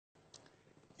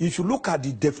if you look at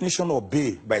the definition of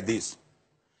bail by this,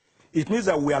 it means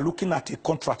that we are looking at a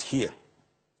contract here.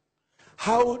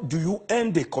 How do you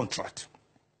end a contract?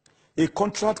 A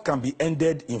contract can be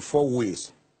ended in 4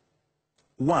 ways.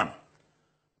 1,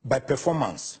 by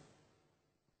performance.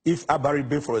 If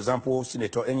Abaribe, for example,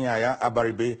 Senator Enyaya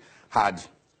Abaribe had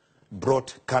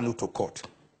brought Kanu to court.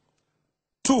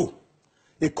 2,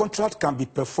 a contract can be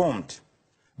performed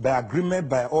by agreement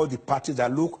by all the parties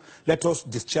that, look, let us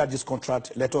discharge this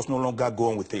contract, let us no longer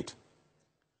go on with it.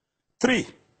 3,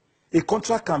 a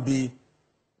contract can be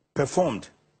performed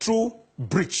through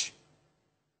breach.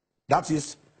 That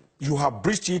is, you have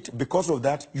breached it, because of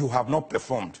that, you have not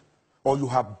performed, or you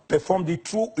have performed it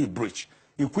through a breach,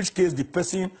 in which case the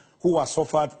person who has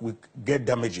suffered will get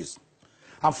damages.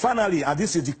 And finally, and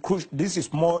this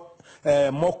is more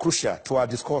crucial to our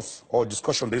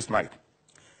discussion this night,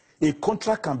 a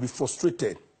contract can be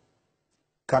frustrated,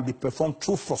 can be performed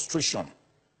through frustration.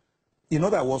 In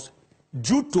other words,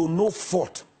 due to no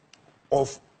fault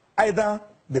of either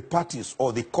the parties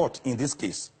or the court in this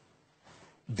case,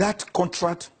 that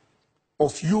contract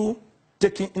of you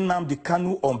taking Nnamdi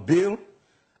Kanu on bail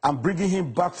and bringing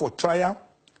him back for trial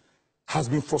has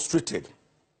been frustrated.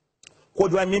 What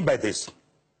do I mean by this?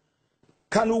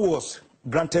 Kanu was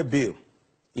granted bail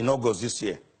in August this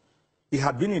year. He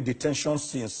had been in detention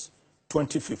since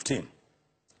 2015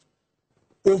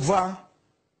 over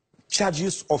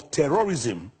charges of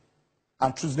terrorism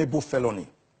and treasonable felony.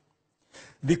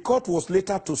 The court was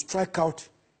later to strike out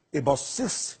about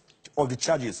 6 of the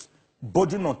charges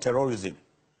bordering on terrorism,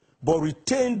 but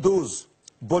retained those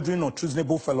bordering on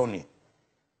treasonable felony,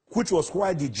 which was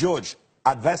why the judge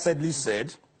advisedly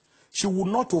said she would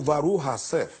not overrule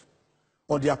herself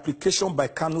on the application by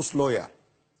Kanu's lawyer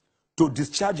to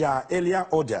discharge her earlier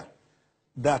order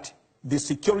that the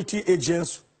security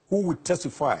agents who will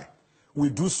testify will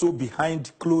do so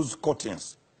behind closed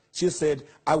curtains. She said,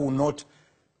 I will not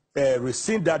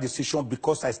rescind that decision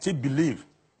because I still believe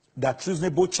that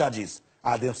treasonable charges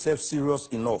are themselves serious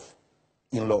enough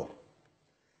in law.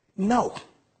 Now,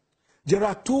 there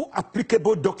are 2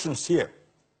 applicable doctrines here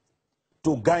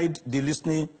to guide the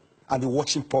listening and the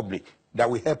watching public that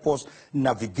will help us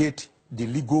navigate the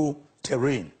legal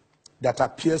terrain that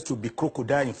appears to be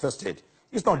crocodile infested.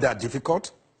 It's not that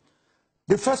difficult.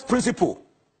 The first principle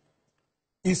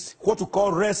is what we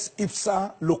call res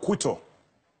ipsa loquitur.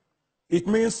 It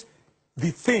means the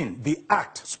thing, the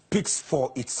act, speaks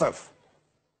for itself.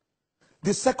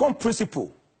 The second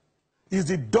principle is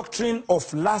the doctrine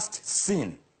of last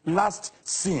sin. Last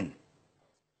sin.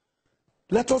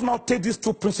 Let us now take these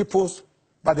 2 principles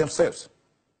by themselves.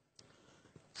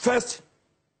 First,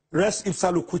 res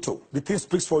ipsa loquitur. The thing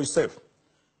speaks for itself.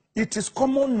 It is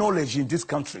common knowledge in this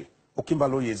country,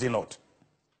 Okimbaloye, is it not,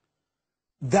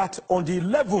 that on the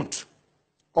 11th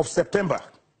of September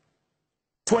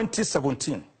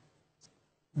 2017,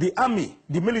 the army,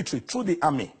 the military, through the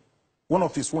army, one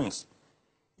of its wings,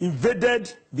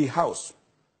 invaded the house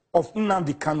of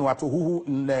Nnamdi Kanu at Ohuhu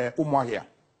in Umuahia,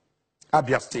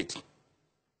 Abia State.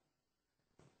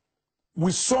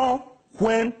 We saw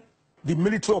when the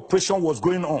military operation was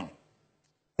going on,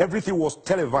 everything was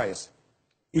televised.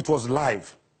 It was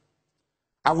live.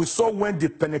 And we saw when they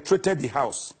penetrated the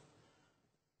house.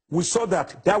 We saw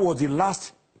that that was the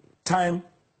last time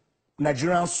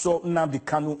Nigerians saw Nnamdi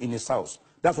Kanu in his house.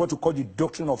 That's what we call the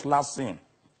doctrine of last sin.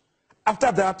 After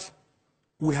that,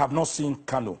 we have not seen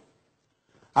Kanu.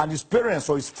 And his parents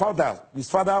or his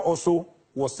father also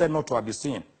was said not to have been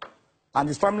seen. And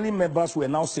his family members were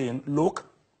now saying, look,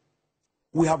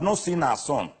 we have not seen our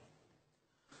son.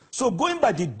 So going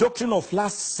by the doctrine of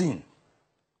last sin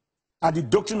and the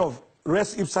doctrine of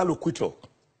res ipsa loquitur,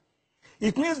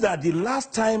 it means that the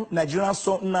last time Nigerians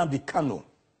saw Nnamdi Kanu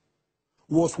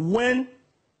was when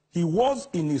he was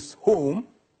in his home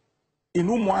in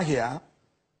Umuahia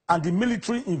and the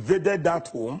military invaded that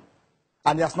home,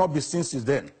 and he has not been seen since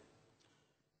then.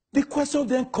 The question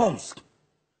then comes,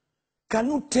 can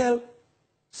you tell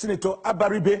Senator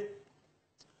Abaribe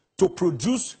to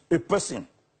produce a person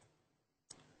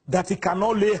that he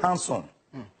cannot lay hands on?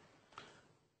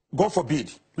 God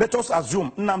forbid. Let us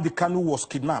assume Nnamdi Kanu was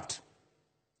kidnapped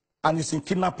and is in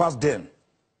kidnappers' den.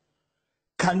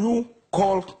 Can you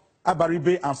call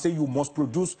Abaribe and say you must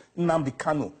produce Nnamdi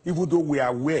Kanu, even though we are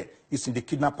aware it's in the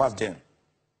kidnappers' den?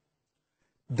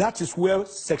 That is where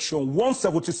Section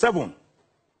 177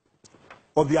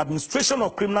 of the Administration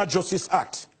of Criminal Justice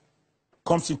Act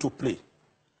comes into play.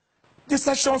 This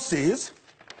section says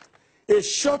a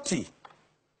surety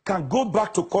can go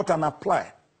back to court and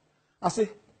apply and say,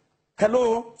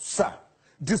 hello, sir,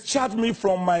 discharge me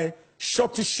from my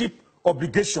suretyship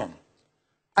obligation.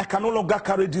 I can no longer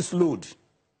carry this load.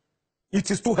 It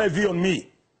is too heavy on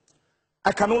me.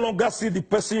 I can no longer see the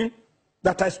person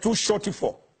that I stood shorty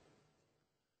for.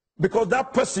 Because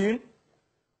that person,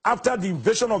 after the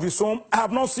invasion of his home, I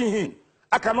have not seen him.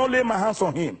 I cannot lay my hands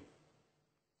on him.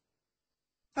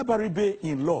 Abaribe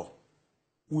in law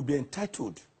will be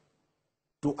entitled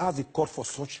to ask the court for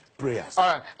such prayers.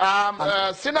 All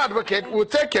right. Senior advocate, we'll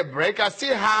take a break. I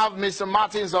still have Mr.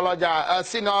 Martin Zoloja, a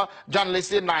senior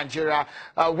journalist in Nigeria.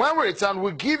 When we return,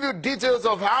 we'll give you details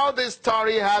of how this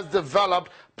story has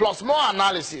developed, plus more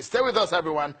analysis. Stay with us,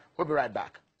 everyone. We'll be right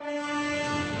back.